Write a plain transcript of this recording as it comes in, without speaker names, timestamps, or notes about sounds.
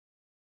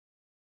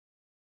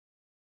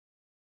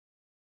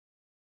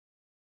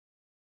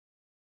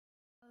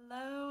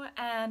Hello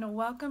and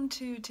welcome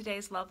to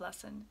today's love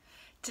lesson.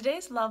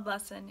 Today's love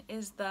lesson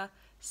is the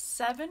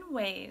 7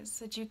 ways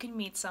that you can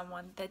meet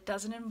someone that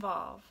doesn't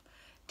involve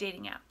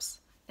dating apps.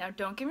 Now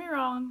don't get me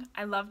wrong,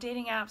 I love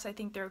dating apps. I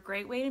think they're a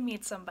great way to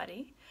meet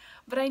somebody,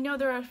 but I know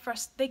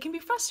they can be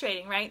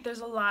frustrating, right?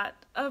 There's a lot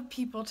of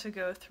people to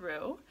go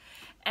through,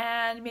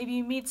 and maybe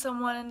you meet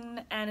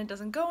someone and it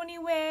doesn't go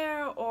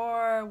anywhere,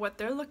 or what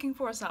they're looking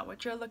for is not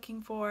what you're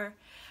looking for.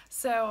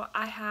 So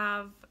I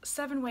have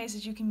 7 ways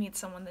that you can meet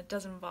someone that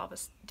doesn't involve a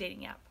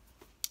dating app.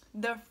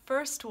 The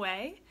first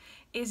way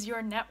is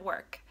your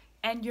network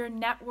and your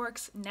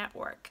network's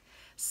network.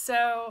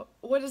 So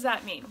what does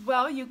that mean?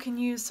 Well, you can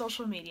use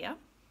social media.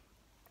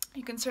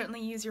 You can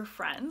certainly use your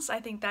friends. I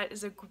think that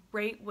is a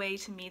great way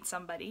to meet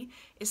somebody,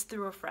 is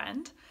through a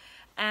friend.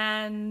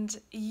 And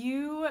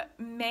you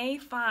may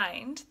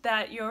find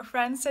that your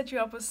friend set you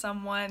up with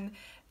someone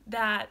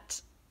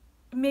that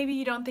maybe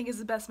you don't think is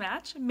the best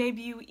match.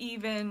 Maybe you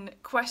even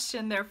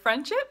question their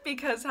friendship,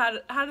 because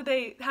how did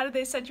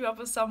they set you up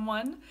with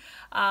someone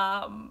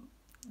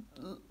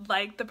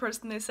like the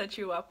person they set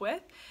you up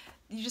with?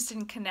 You just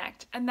didn't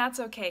connect, and that's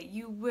okay.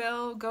 You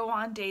will go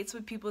on dates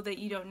with people that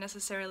you don't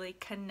necessarily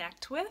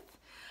connect with,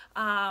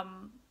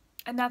 and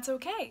that's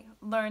okay.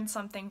 Learn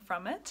something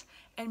from it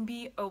and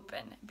be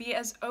open. Be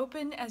as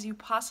open as you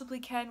possibly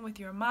can with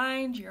your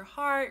mind, your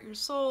heart, your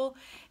soul,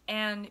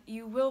 and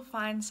you will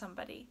find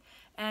somebody,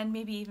 and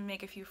maybe even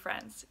make a few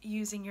friends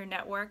using your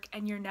network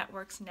and your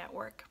network's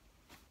network.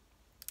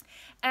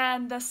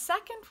 And the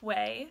second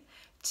way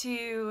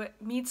to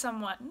meet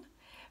someone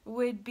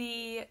would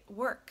be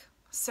work.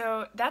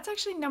 So that's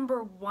actually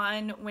number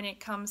 1 when it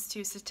comes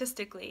to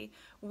statistically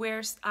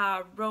where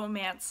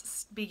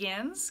romance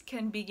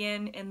can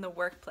begin in the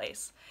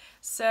workplace.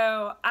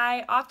 So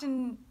I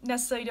often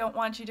necessarily don't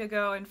want you to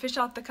go and fish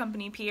out the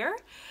company pier,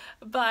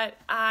 but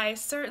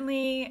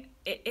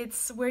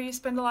it's where you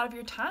spend a lot of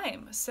your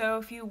time. So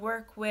if you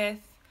work with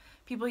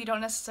people you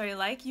don't necessarily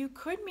like, you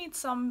could meet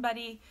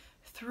somebody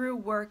through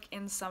work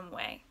in some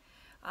way.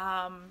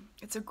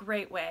 It's a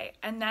great way,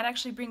 and that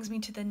actually brings me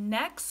to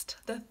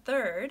the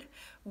third,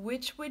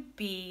 which would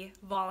be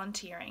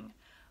volunteering.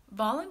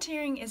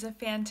 Volunteering is a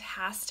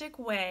fantastic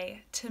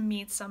way to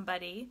meet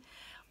somebody.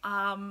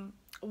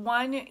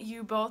 One,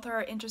 you both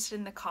are interested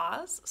in the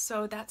cause,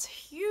 so that's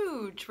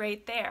huge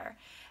right there.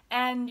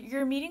 And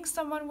you're meeting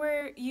someone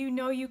where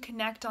you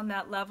connect on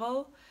that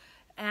level,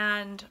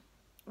 and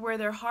where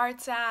their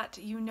heart's at,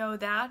 you know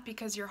that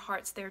because your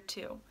heart's there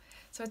too.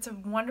 So it's a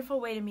wonderful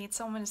way to meet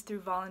someone is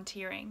through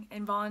volunteering,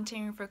 and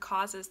volunteering for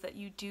causes that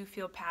you do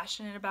feel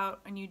passionate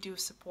about and you do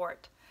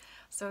support.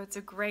 So it's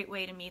a great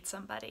way to meet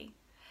somebody.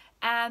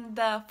 And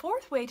the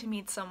fourth way to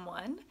meet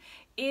someone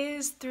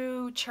is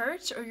through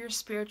church or your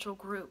spiritual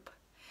group.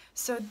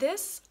 So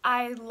this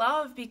I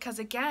love because,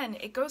 again,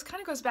 it kind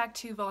of goes back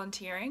to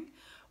volunteering,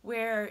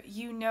 where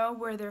you know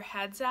where their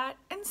head's at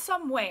in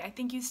some way. I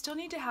think you still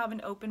need to have an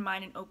open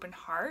mind and open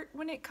heart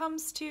when it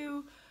comes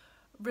to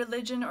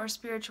religion or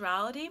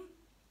spirituality,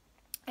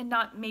 and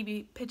not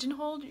maybe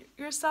pigeonhole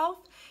yourself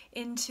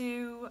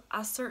into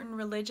a certain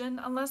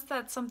religion, unless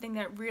that's something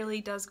that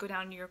really does go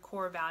down to your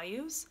core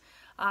values,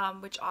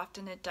 which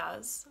often it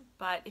does.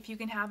 But if you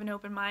can have an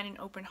open mind and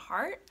open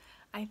heart,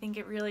 I think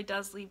it really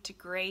does lead to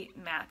great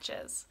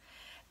matches.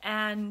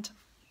 And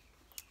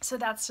so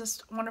that's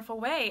just a wonderful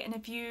way. And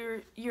if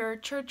your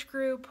church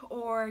group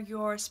or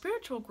your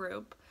spiritual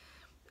group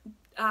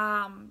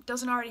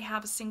doesn't already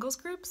have a singles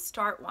group,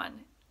 start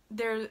one.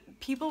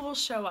 People will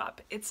show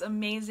up. It's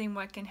amazing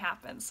what can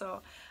happen.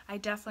 So I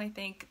definitely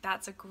think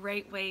that's a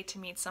great way to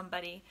meet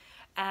somebody.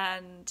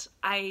 And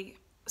I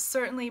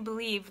certainly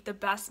believe the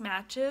best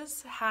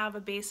matches have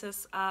a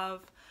basis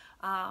of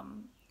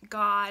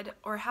God,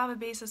 or have a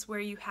basis where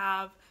you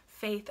have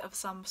faith of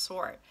some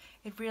sort.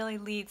 It really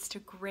leads to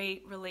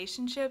great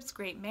relationships,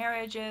 great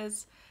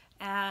marriages,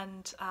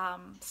 and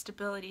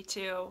stability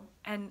too,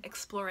 and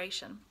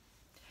exploration.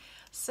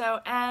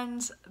 So,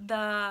 and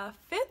the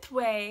fifth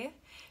way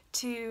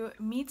to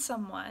meet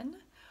someone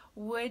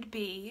would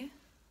be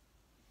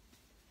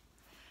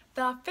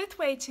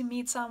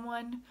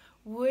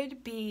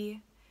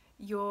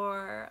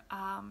your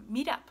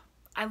meetup.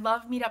 I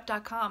love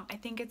meetup.com. I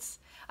think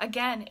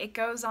it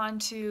goes on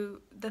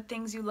to the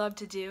things you love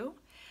to do,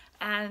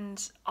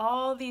 and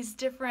all these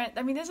different,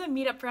 there's a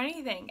meetup for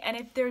anything, and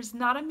if there's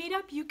not a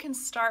meetup, you can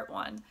start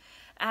one.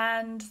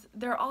 And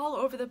they're all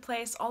over the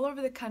place, all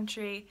over the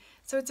country,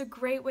 so it's a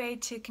great way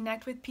to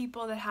connect with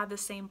people that have the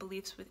same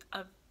beliefs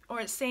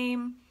or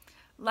same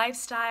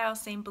lifestyle,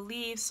 same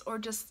beliefs, or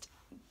just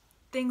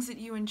things that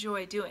you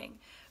enjoy doing.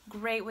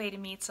 Great way to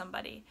meet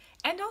somebody.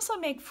 And also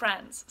make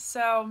friends.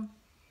 So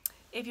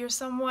if you're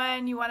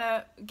someone you want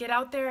to get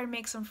out there and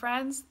make some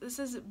friends, this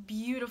is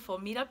beautiful.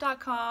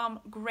 Meetup.com,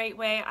 great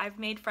way. I've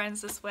made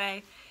friends this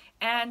way.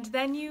 And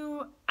then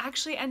you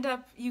actually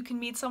you can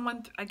meet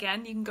someone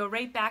again. You can go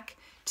right back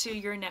to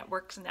your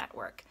network's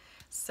network.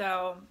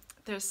 So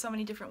there's so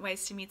many different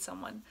ways to meet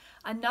someone.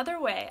 Another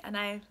way, and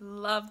I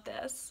love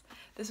this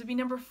would be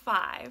number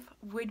 5,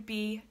 would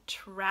be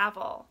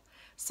travel.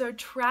 So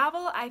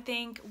travel, I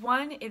think,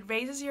 one, it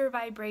raises your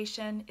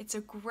vibration. It's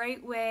a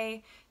great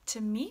way to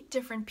meet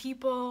different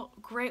people,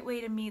 great way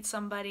to meet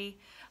somebody.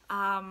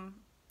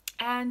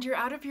 And you're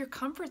out of your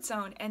comfort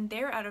zone and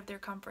they're out of their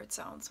comfort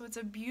zone. So it's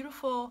a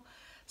beautiful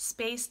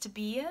space to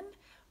be in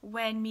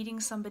when meeting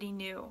somebody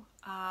new,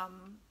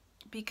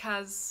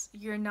 because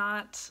you're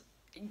not,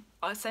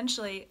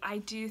 essentially, I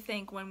do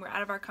think when we're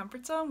out of our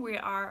comfort zone, we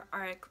are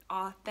our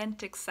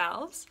authentic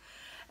selves.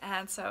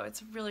 And so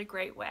it's a really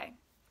great way.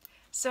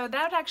 So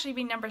that would actually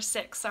be number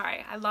 6.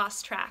 Sorry, I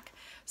lost track.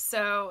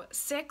 So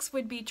 6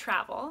 would be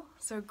travel.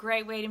 So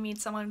great way to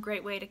meet someone,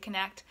 great way to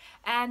connect.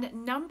 And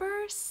number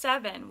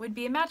 7 would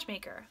be a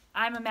matchmaker.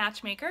 I'm a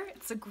matchmaker.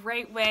 It's a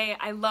great way.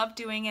 I love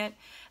doing it.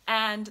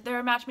 And there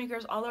are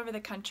matchmakers all over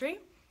the country.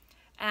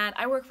 And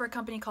I work for a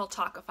company called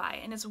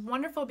Talkify, and it's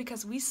wonderful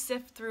because we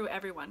sift through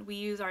everyone. We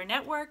use our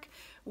network,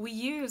 we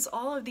use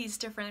all of these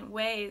different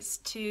ways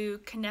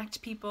to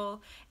connect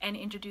people and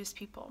introduce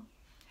people.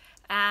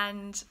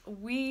 And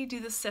we do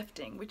the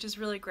sifting, which is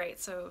really great.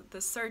 So the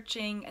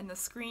searching and the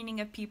screening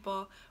of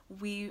people,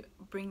 we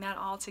bring that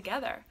all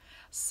together.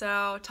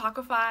 So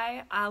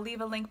Talkify, I'll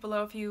leave a link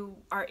below if you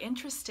are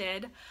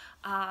interested.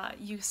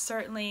 You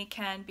certainly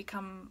can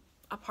become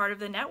a part of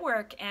the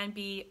network and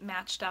be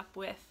matched up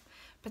with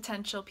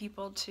potential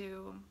people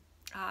to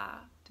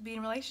be in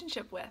a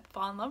relationship with,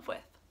 fall in love with.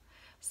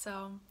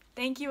 So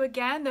thank you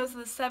again. Those are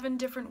the 7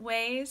 different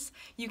ways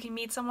you can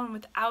meet someone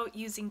without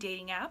using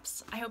dating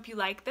apps. I hope you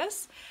like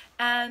this,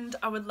 and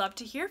I would love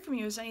to hear from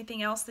you. Is there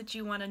anything else that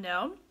you want to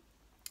know?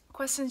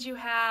 Questions you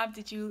have?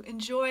 Did you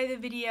enjoy the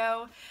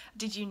video?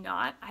 Did you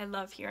not? I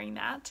love hearing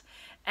that.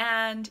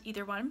 And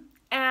either one.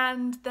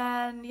 And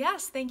then,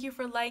 yes, thank you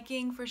for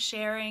liking, for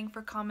sharing,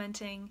 for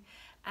commenting.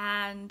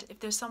 And if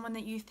there's someone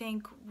that you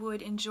think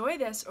would enjoy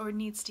this or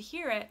needs to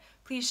hear it,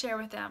 please share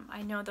with them.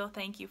 I know they'll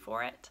thank you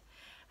for it.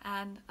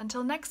 And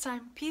until next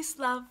time, peace,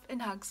 love,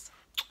 and hugs.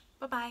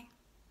 Bye-bye.